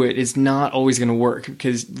to do it, is not always going to work,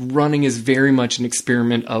 because running is very much an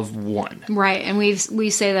experiment of one. Right, and we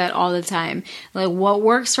say that all the time. Like, what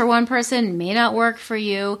works for one person may not work for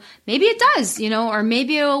you. Maybe it does, or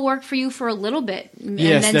maybe it'll work for you for a little bit and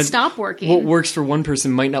then stop working. What works for one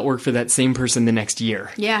person might not work for that same person the next year.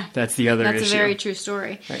 Yeah. That's the other issue. That's a very true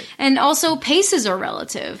story. Right. And also, paces are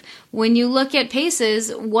relative. When you look at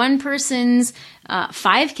paces, one person's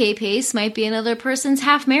 5K pace might be another person's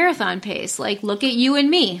half marathon pace. Like, look at you and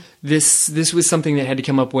me. This was something that had to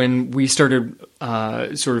come up when we started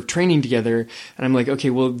sort of training together. And I'm like,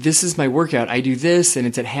 okay, well, this is my workout. I do this, and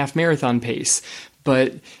it's at half marathon pace.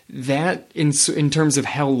 But that, in terms of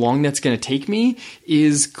how long that's going to take me,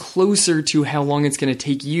 is closer to how long it's going to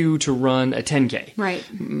take you to run a 10K. Right.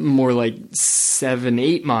 More like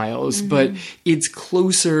 7-8 miles, but it's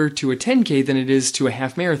closer to a 10K than it is to a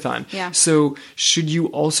half marathon. Yeah. So should you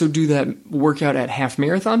also do that workout at half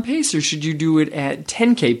marathon pace, or should you do it at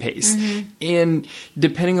 10K pace? And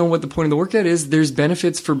depending on what the point of the workout is, there's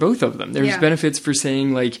benefits for both of them. There's benefits for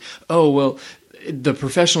saying like, oh, well, the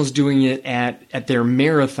professionals doing it at their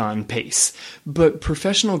marathon pace. But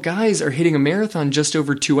professional guys are hitting a marathon just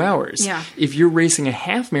over 2 hours. Yeah. If you're racing a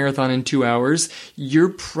half marathon in 2 hours, you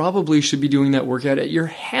probably should be doing that workout at your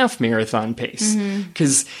half marathon pace.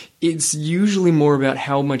 Because it's usually more about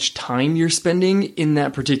how much time you're spending in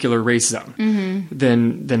that particular race zone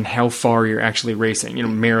than how far you're actually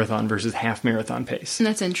racing, marathon versus half marathon pace.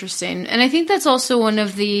 That's interesting. And I think that's also one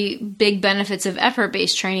of the big benefits of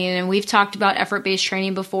effort-based training. And we've talked about effort-based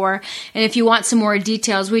training before. And if you want some more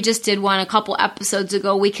details, we just did one a couple episodes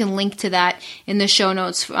ago. We can link to that in the show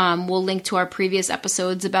notes. We'll link to our previous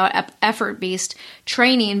episodes about effort-based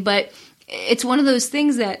training. But it's one of those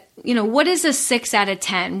things that, what is a 6 out of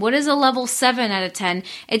 10? What is a level 7 out of 10?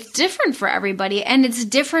 It's different for everybody, and it's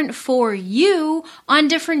different for you on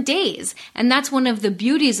different days. And that's one of the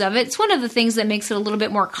beauties of it. It's one of the things that makes it a little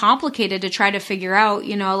bit more complicated to try to figure out.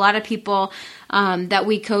 A lot of people that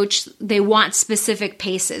we coach, they want specific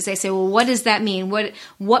paces. They say, well, what does that mean?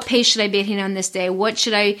 What pace should I be hitting on this day? What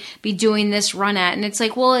should I be doing this run at? And it's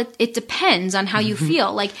like, well, it depends on how you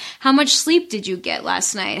feel. Like, how much sleep did you get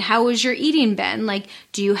last night? How was your eating been? Like,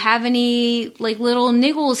 do you have any like little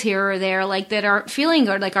niggles here or there like that aren't feeling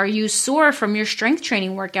good? Like, are you sore from your strength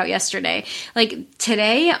training workout yesterday? Like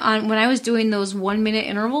today when I was doing those 1 minute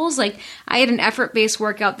intervals, like I had an effort-based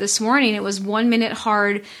workout this morning. It was 1 minute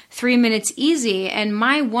hard, 3 minutes easy. And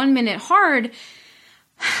my 1 minute hard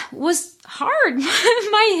was hard.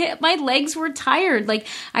 My legs were tired. Like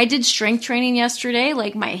I did strength training yesterday.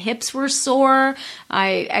 Like my hips were sore.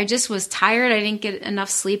 I just was tired. I didn't get enough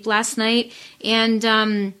sleep last night.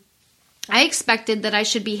 And, I expected that I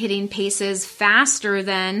should be hitting paces faster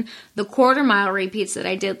than the quarter mile repeats that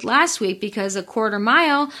I did last week because a quarter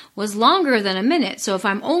mile was longer than a minute. So if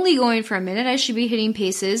I'm only going for a minute, I should be hitting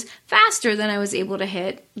paces faster than I was able to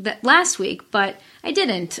hit that last week. But I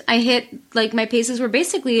didn't. I hit, like, my paces were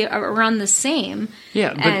basically around the same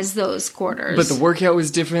as those quarters. But the workout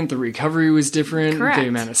was different. The recovery was different. Correct. The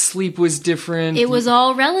amount of sleep was different. It was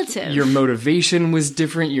all relative. Your motivation was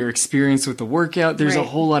different. Your experience with the workout. There's a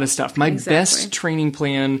whole lot of stuff. My best training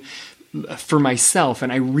plan for myself,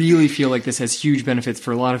 and I really feel like this has huge benefits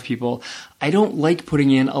for a lot of people, I don't like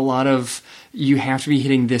putting in a lot of, you have to be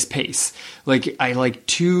hitting this pace. Like, I like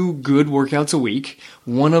 2 good workouts a week,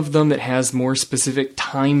 one of them that has more specific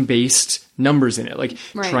time-based numbers in it. Like,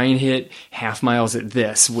 try and hit half miles at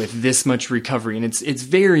this with this much recovery. And it's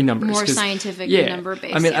very numbers. More scientific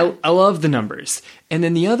number-based. I mean, I love the numbers. And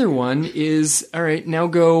then the other one is, all right, now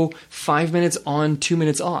go 5 minutes on, 2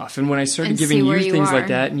 minutes off. And when I started giving you things like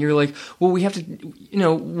that, and you're like, well, we have to,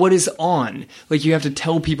 what is on? Like, you have to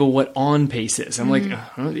tell people what on pace is. I'm like,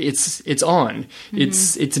 it's on.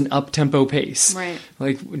 It's an up-tempo pace. Right.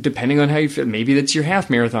 Like, depending on how you feel, maybe that's your half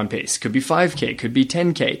marathon pace. Could be 5K, could be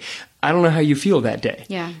 10K. I don't know how you feel that day.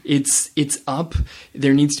 Yeah. It's up.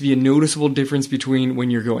 There needs to be a noticeable difference between when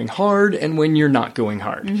you're going hard and when you're not going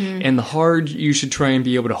hard. And the hard, you should try and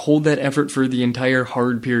be able to hold that effort for the entire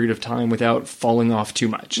hard period of time without falling off too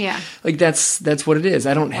much. Yeah. Like that's what it is.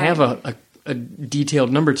 I don't have a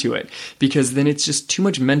detailed number to it because then it's just too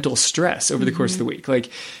much mental stress over the course of the week. Like,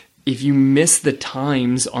 if you miss the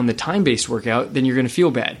times on the time-based workout, then you're going to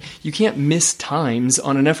feel bad. You can't miss times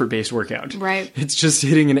on an effort-based workout. Right. It's just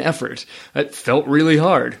hitting an effort. That felt really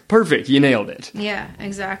hard. Perfect. You nailed it. Yeah,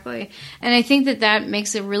 exactly. And I think that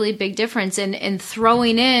makes a really big difference in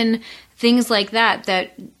throwing in things like that,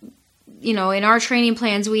 in our training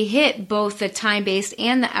plans, we hit both the time-based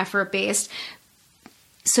and the effort-based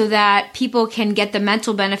so that people can get the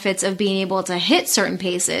mental benefits of being able to hit certain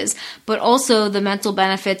paces, but also the mental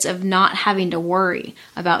benefits of not having to worry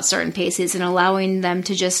about certain paces and allowing them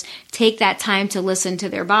to just take that time to listen to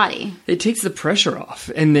their body. It takes the pressure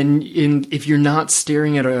off. And then if you're not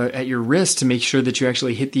staring at your wrist to make sure that you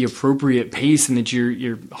actually hit the appropriate pace and that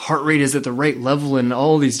your heart rate is at the right level and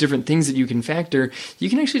all these different things that you can factor, you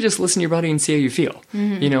can actually just listen to your body and see how you feel.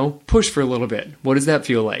 Push for a little bit. What does that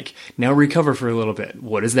feel like? Now recover for a little bit.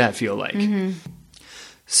 What does that feel like?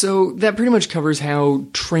 So that pretty much covers how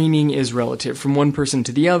training is relative from one person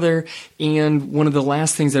to the other. And one of the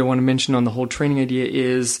last things I want to mention on the whole training idea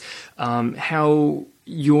is how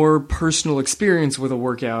your personal experience with a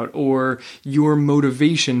workout or your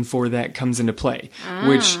motivation for that comes into play,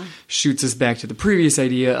 which shoots us back to the previous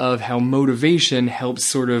idea of how motivation helps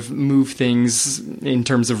sort of move things in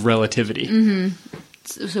terms of relativity.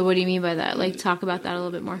 So what do you mean by that? Like, talk about that a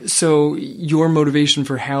little bit more. So your motivation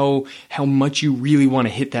for how much you really want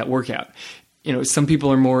to hit that workout. You know, some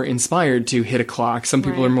people are more inspired to hit a clock. Some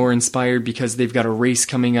people are more inspired because they've got a race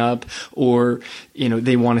coming up, or, you know,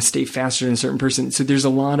 they want to stay faster than a certain person. So there's a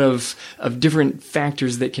lot of different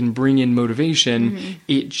factors that can bring in motivation.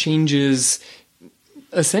 It changes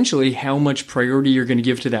essentially how much priority you're going to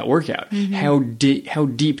give to that workout. How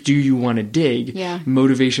deep do you want to dig?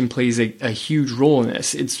 Motivation plays a huge role in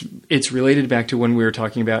this. It's related back to when we were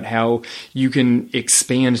talking about how you can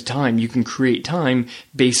expand time. You can create time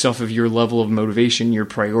based off of your level of motivation, your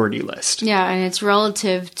priority list. Yeah, and it's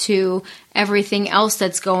relative to everything else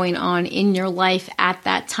that's going on in your life at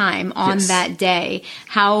that time, on that day.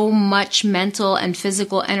 How much mental and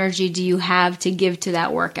physical energy do you have to give to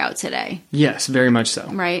that workout today? Yes, very much so.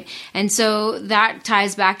 Right. And so that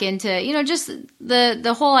ties back into, you know, just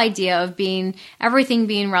the whole idea of everything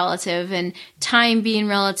being relative and time being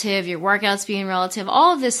relative, your workouts being relative,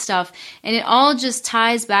 all of this stuff. And it all just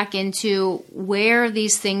ties back into where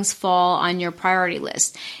these things fall on your priority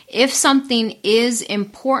list. If something is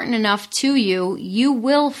important enough to you, you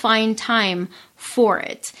will find time for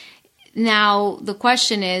it. Now, the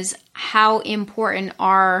question is, how important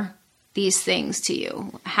are these things to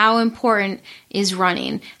you? How important is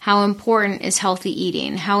running? How important is healthy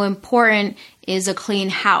eating? How important is a clean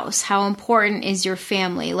house? How important is your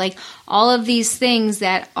family? Like, all of these things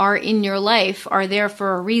that are in your life are there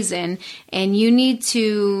for a reason, and you need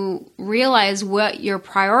to realize what your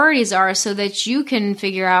priorities are so that you can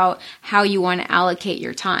figure out how you want to allocate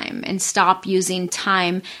your time and stop using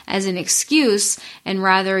time as an excuse and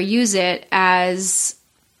rather use it as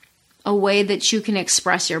a way that you can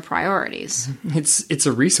express your priorities. It's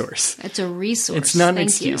a resource. It's a resource. It's not an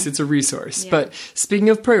excuse. It's a resource. Yeah. But speaking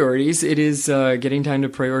of priorities, it is getting time to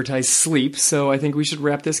prioritize sleep. So I think we should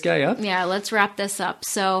wrap this guy up. Yeah, let's wrap this up.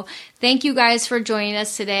 So thank you guys for joining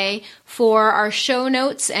us today. For our show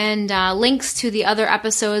notes and links to the other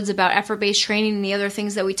episodes about effort-based training and the other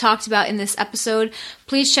things that we talked about in this episode,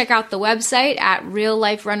 please check out the website at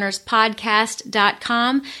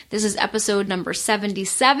reallifερunnerspodcast.com. This is episode number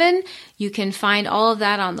 77. You can find all of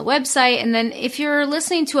that on the website. And then if you're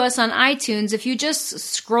listening to us on iTunes, if you just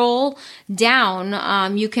scroll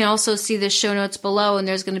down, you can also see the show notes below, and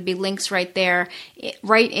there's going to be links right there,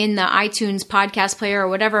 right in the iTunes podcast player or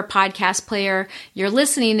whatever podcast player you're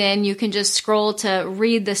listening in. You can just scroll to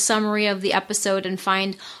read the summary of the episode and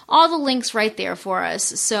find all the links right there for us.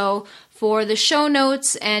 So for the show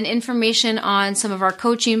notes and information on some of our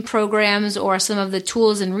coaching programs or some of the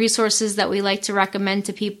tools and resources that we like to recommend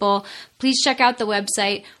to people, please check out the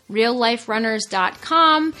website,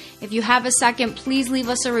 realliferunners.com. If you have a second, please leave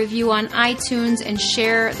us a review on iTunes and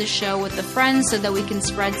share the show with a friend so that we can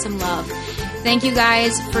spread some love. Thank you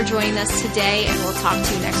guys for joining us today, and we'll talk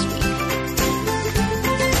to you next week.